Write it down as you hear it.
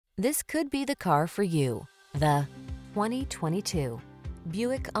This could be the car for you. The 2022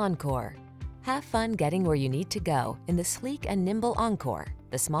 Buick Encore. Have fun getting where you need to go in the sleek and nimble Encore,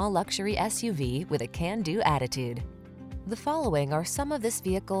 the small luxury SUV with a can-do attitude. The following are some of this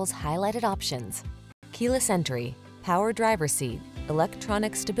vehicle's highlighted options: keyless entry, power driver's seat,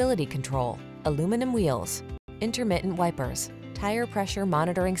 electronic stability control, aluminum wheels, intermittent wipers, tire pressure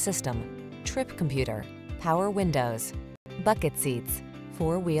monitoring system, trip computer, power windows, bucket seats,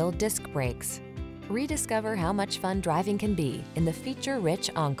 four-wheel disc brakes. Rediscover how much fun driving can be in the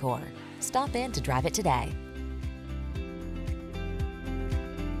feature-rich Encore. Stop in to drive it today.